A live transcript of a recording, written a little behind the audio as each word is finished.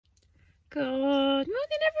Good morning,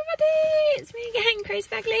 everybody. It's me again, Crazy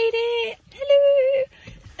Bag Lady. Hello.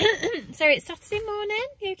 So it's Saturday morning.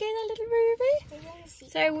 You okay there, little Ruby?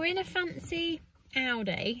 So we're in a fancy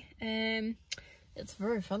Audi. It's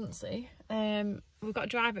very fancy. We've got to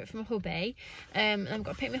drive it from a hubby. And I've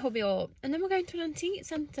got to pick my hubby up. And then we're going to an antique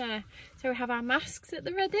centre. So we have our masks at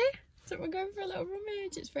the ready. So we're going for a little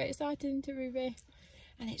rummage. It's very exciting to Ruby.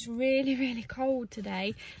 And it's really, really cold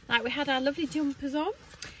today. Like, we had our lovely jumpers on.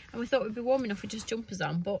 And we thought we'd be warm enough with just jumpers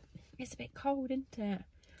on, but it's a bit cold, isn't it?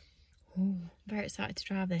 Oh, very excited to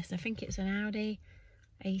drive this. I think it's an Audi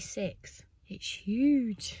A6. It's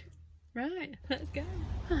huge. Right, let's go.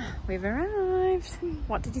 We've arrived.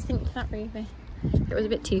 What did you think of that, Ruby? It was a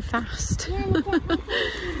bit too fast.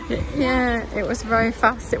 Yeah, it was very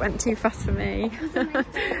fast. It went too fast for me.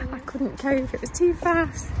 I couldn't cope. It was too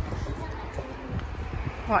fast.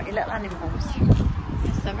 What, your little animals?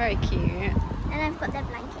 Yes, they're very cute. And I've got the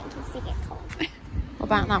blanket in case they get cold. What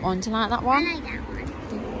about that one? Do you like that one? I like that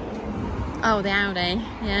one. Oh, the Audi.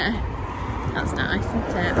 Yeah. That's nice,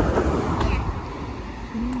 isn't it? Yeah.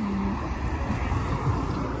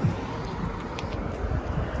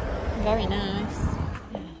 Very nice.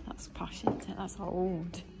 Yeah, that's posh, isn't it? That's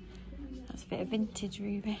old. That's a bit of vintage,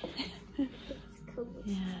 Ruby. It's cool.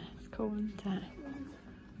 Yeah, it's cool, isn't it?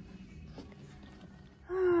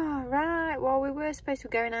 Oh, right, well, we were supposed to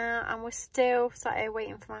be going out and we're still sat here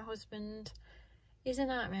waiting for my husband. He's a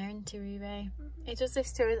nightmare, isn't he, Ruby? He does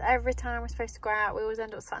this to us every time we're supposed to go out. We always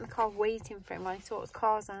end up sat in the car waiting for him while he sorts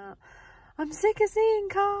cars out. I'm sick of seeing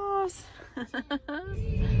cars.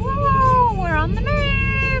 Whoa, we're on the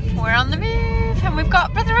move. We're on the move. And we've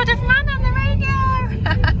got Brotherhood of Man on the radio.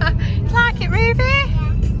 You like it, Ruby?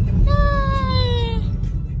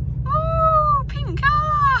 Oh, pink car.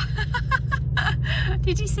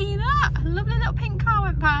 Did you see that? A lovely little pink car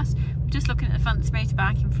went past. We're just looking at the fancy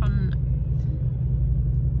motorbike in front.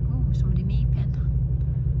 Oh, somebody meeping.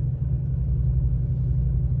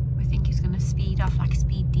 We think he's going to speed off like a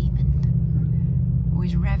speed demon. Oh,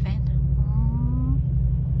 he's revving. Oh.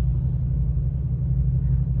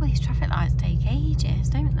 Well, these traffic lights take ages,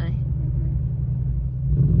 don't they?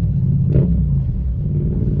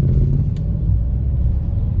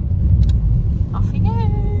 Off he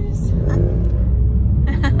goes.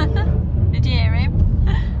 Did you hear him?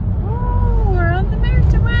 Oh, we're on the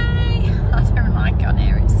motorway. I don't like it on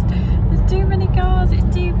here. There's too many cars. It's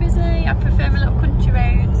too busy. I prefer my little country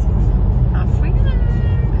roads. Off we go.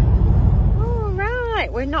 Oh,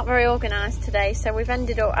 right. We're not very organised today, so we've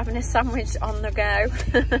ended up having a sandwich on the go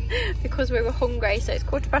because we were hungry. So it's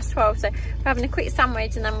 12:15. So we're having a quick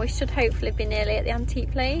sandwich, and then we should hopefully be nearly at the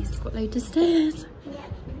antique place. Got loads of stairs.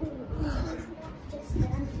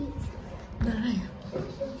 No.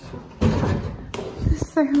 There's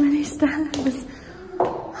so many stairs.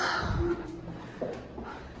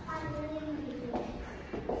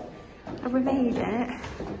 Have we made it?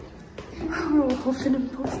 We're all huffing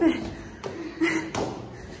and puffing.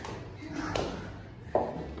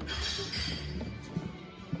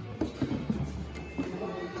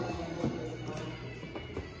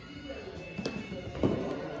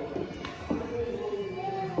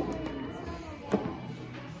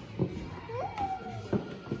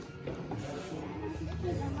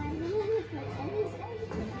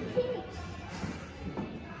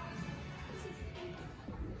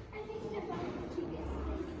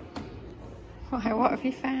 Why, what have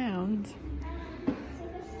you found?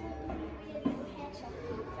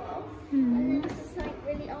 And there's this like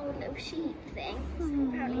really old little sheep thing.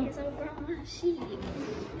 Apparently it's old grandma's sheep.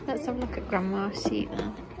 Let's have a look at Grandma's sheep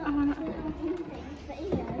then. Oh, but he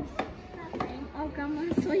goes, that thing, old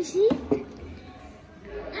grandma's toy sheep.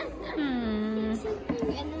 It's so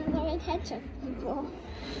cute. And then the red hedgehog people.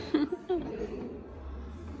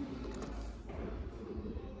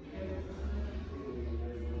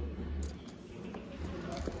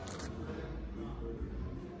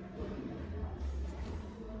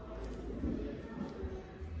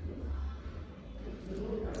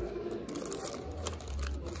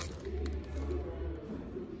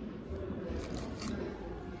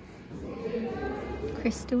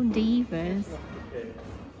 Crystal Divas.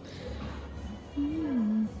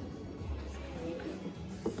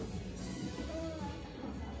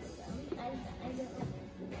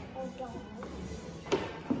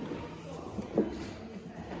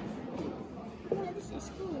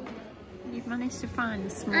 You've managed to find the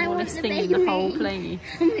smallest thing in the whole place.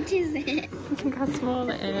 How much is it? Look how small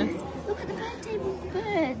it is. Look at the bird table for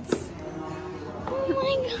birds. Oh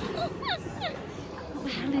my god. What the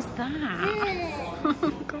hell is that?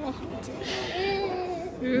 Oh god.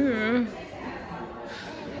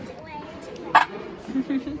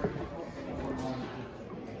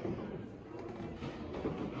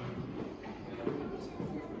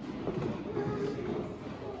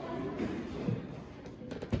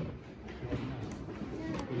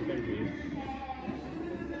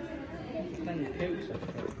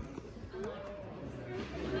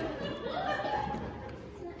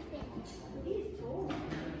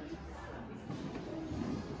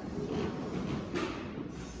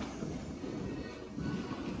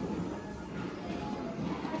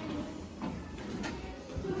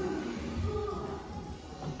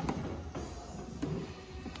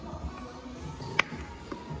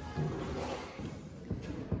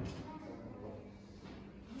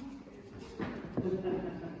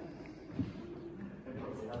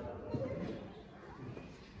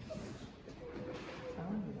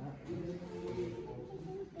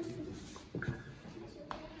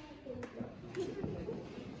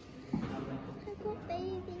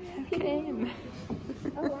 Him.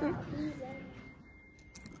 Oh wow,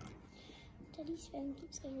 Daddy's phone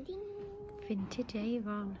keeps going ding. Vintage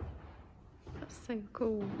Avon. That's so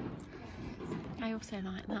cool. I also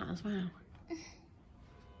like that as well.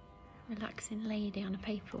 Relaxing lady on a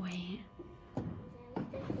paperweight.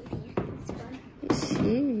 It's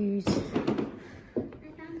huge. I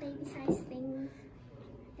found baby size things.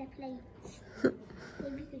 They're plates.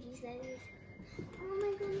 Maybe we could use those. Oh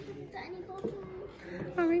my god, look at the tiny bottles.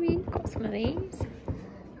 Oh, maybe you've got some of these.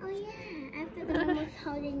 Oh yeah, I've got the one with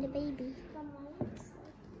holding the baby.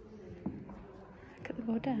 Look at the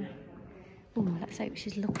water. Oh, let's hope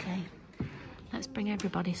she's lucky. Let's bring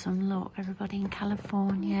everybody some luck. Everybody in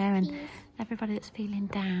California and everybody that's feeling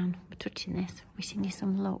down. We're touching this, wishing you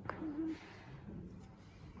some luck.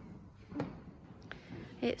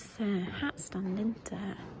 It's a hat stand, isn't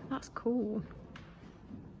it? That's cool.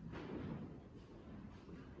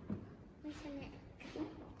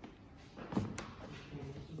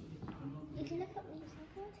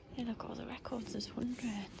 Yeah, look at all the records, there's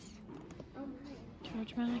hundreds. Oh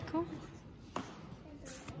George Michael.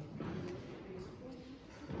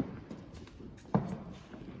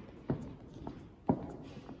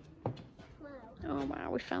 Oh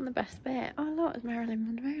wow, we found the best bit. Oh look, it's Marilyn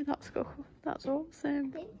Monroe, that's cool. That's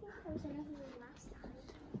awesome.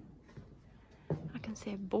 I can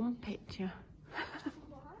see a bum picture.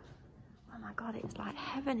 Oh my god, it's like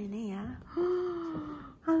heaven in here.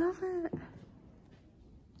 I love it.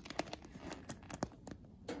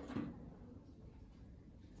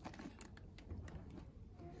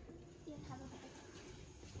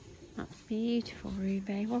 That's beautiful,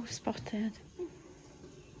 Ruby. Well spotted.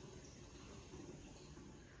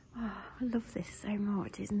 Oh, I love this so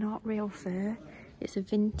much. It's not real fur. It's a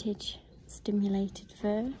vintage stimulated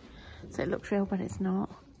fur. So it looks real, but it's not.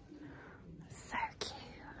 So cute.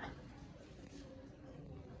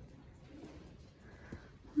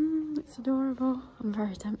 It's adorable. I'm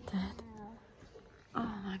very tempted.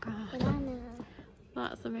 Oh my god.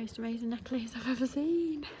 That's the most amazing necklace I've ever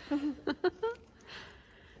seen.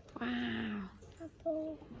 Wow.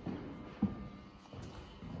 Apple.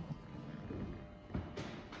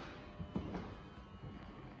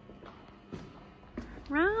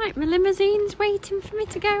 Right, my limousine's waiting for me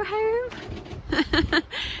to go home.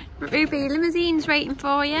 Ruby, limousine's waiting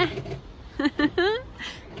for you. Is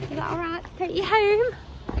that alright to take you home?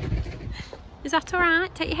 Is that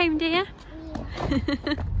alright? Take you home, dear? Yeah.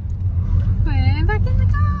 We're back in the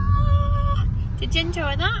car. Did you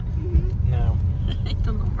enjoy that? No. He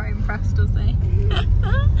doesn't look very impressed, does he?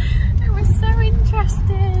 It was so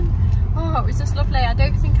interesting. Oh, it was just lovely. I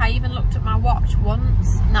don't think I even looked at my watch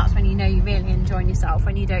once. And that's when you know you're really enjoying yourself,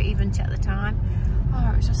 when you don't even check the time.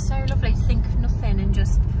 Oh, it was just so lovely to think of nothing and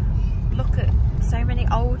just look at so many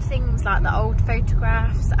old things, like the old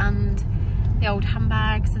photographs and the old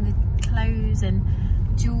handbags and the clothes and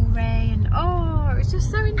jewellery. And oh, it was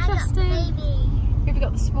just so interesting. I got the baby. We've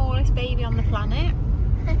got the smallest baby on the planet.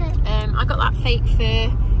 I got that fake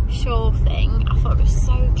fur shawl thing. I thought it was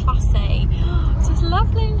so classy. It's just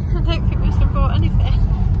lovely. I don't think we should have bought anything.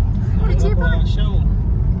 What did you buy?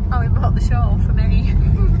 Oh, we bought the shawl for me.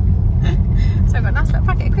 So I've got a nice little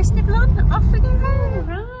packet of Chris nibble on. Off we go home.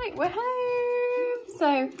 Right, we're home.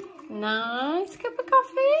 So, nice cup of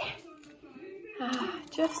coffee.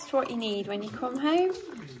 Just what you need when you come home.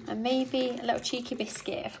 And maybe a little cheeky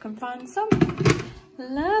biscuit if I can find some.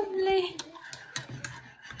 Lovely.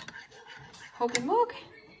 Hug and mug.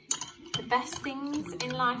 The best things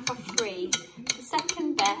in life are free. The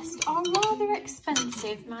second best are rather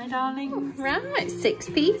expensive, my darling. Right, 6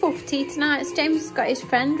 people for tea tonight. So James has got his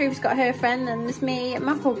friend, Ruby's got her friend, and there's me at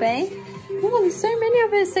my hubby. Oh, there's so many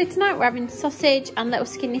of us. So tonight we're having sausage and little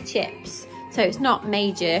skinny chips. So it's not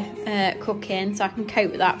major cooking, so I can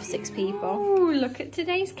cope with that for 6 people. Oh, look at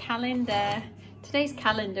today's calendar. Today's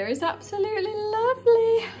calendar is absolutely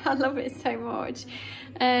lovely. I love it so much.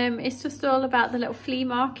 It's just all about the little flea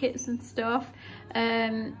markets and stuff.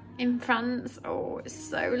 in France. Oh, it's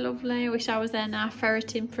so lovely. I wish I was there now,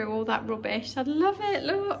 ferreting through all that rubbish. I'd love it,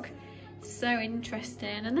 look. So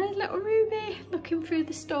interesting. And there's little Ruby looking through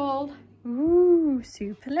the stall. Ooh,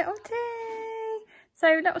 super little tea.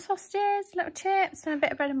 So little sausages, little chips, and a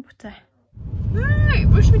bit of bread and butter. Right,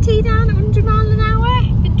 brush my tea down at 100 miles an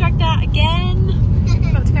hour. Been dragged out again.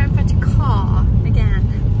 Got to go and fetch a car again.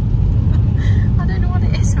 I don't know what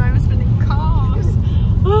it is, so I was spending cars.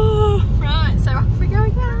 Oh, right, so off we go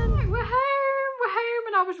again. Right, we're home,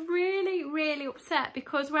 and I was really upset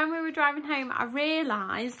because when we were driving home, I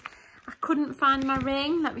realised I couldn't find my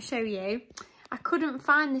ring. Let me show you. I couldn't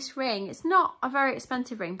find this ring. It's not a very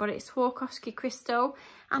expensive ring, but it's Swarovski crystal,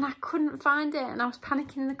 and I couldn't find it, and I was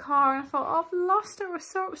panicking in the car, and I thought, oh, I've lost it. I was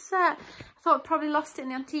so upset. I thought I'd probably lost it in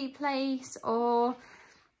the antique place or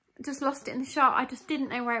just lost it in the shop. I just didn't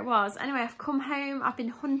know where it was. Anyway, I've come home. I've been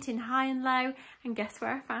hunting high and low, and guess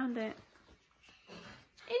where I found it?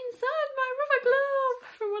 Inside my rubber glove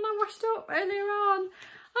from when I washed up earlier on.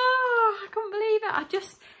 Oh, I couldn't believe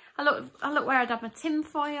it. I looked where I'd had my tin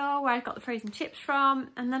foil, where I got the frozen chips from,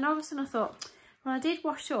 and then all of a sudden I thought, well, I did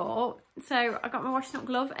wash up, so I got my washing up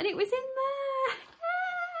glove, and it was in there.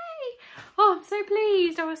 Yay! Oh, I'm so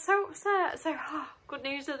pleased. I was so upset. So, good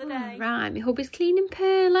news of the day. Right, my hubby's cleaning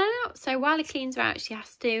Pearl out. So while he cleans her out, she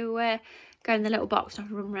has to go in the little box and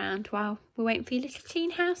have a run round while we're waiting for your little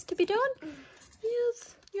clean house to be done.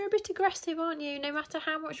 Yes, you're a bit aggressive, aren't you? No matter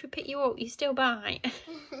how much we pick you up, you still bite.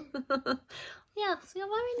 Yes, you're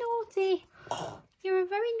very naughty. You're a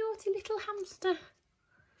very naughty little hamster.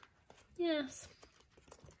 Yes.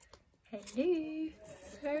 Hello.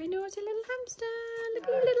 Very naughty little hamster. Look at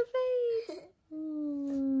your little face.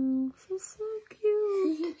 Oh, so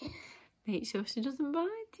cute. Make sure she doesn't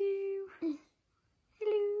bite you.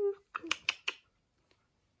 Hello.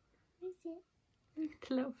 Look at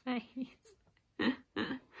the little face.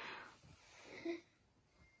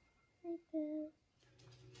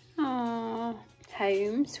 Oh,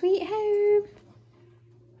 home sweet home.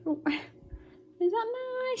 Oh, is that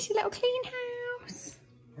nice? Your little clean house.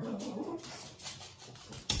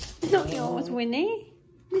 Not yours, Winnie.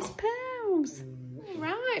 Miss Pearl's.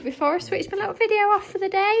 Right, before I switch my little video off for the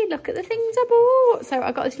day, look at the things I bought. So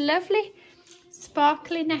I got this lovely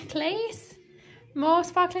sparkly necklace. More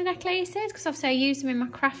sparkly necklaces, because obviously I use them in my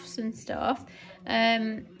crafts and stuff.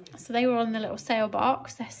 So they were on the little sale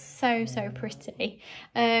box. They're so pretty.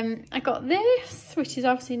 I got this, which is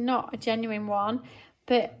obviously not a genuine one,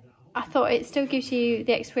 but I thought it still gives you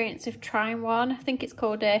the experience of trying one. I think it's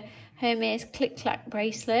called a Hermes Click Clack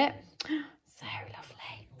bracelet. So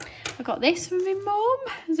lovely. I got this from my mum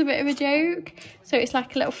as a bit of a joke. So it's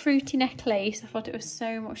like a little fruity necklace. I thought it was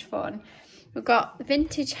so much fun. We've got the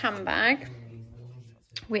vintage handbag,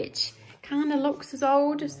 which kind of looks as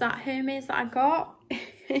old as that Hermes that I got.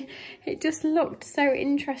 It just looked so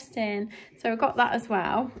interesting, so I got that as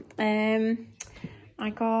well. I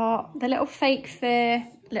got the little fake fur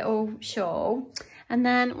little shawl, and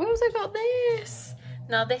then we also got this.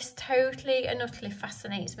 Now this totally and utterly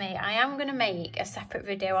fascinates me. I am going to make a separate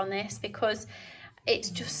video on this because it's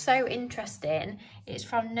just so interesting. It's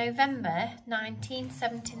from November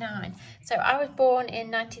 1979. So I was born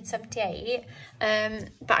in 1978,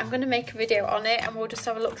 but I'm going to make a video on it and we'll just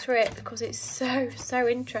have a look through it because it's so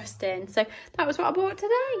interesting. So that was what I bought today.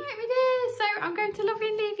 Right, we did. So I'm going to love you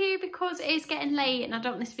and leave you because it is getting late and I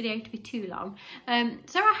don't want this video to be too long.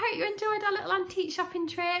 So I hope you enjoyed our little antique shopping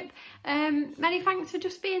trip. Many thanks for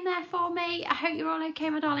just being there for me. I hope you're all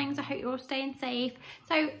okay, my darlings. I hope you're all staying safe.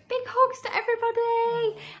 So big hugs to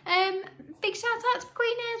everybody. Big shout out to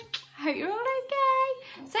Queeners. I hope you're all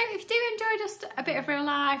okay. So if you do enjoy just a bit of real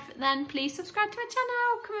life, then please subscribe to my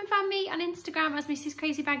channel. Come and find me on Instagram as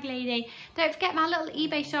mrscrazybaglady. Don't forget my little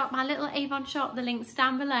eBay shop, my little Avon shop. The link's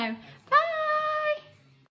down below. Bye.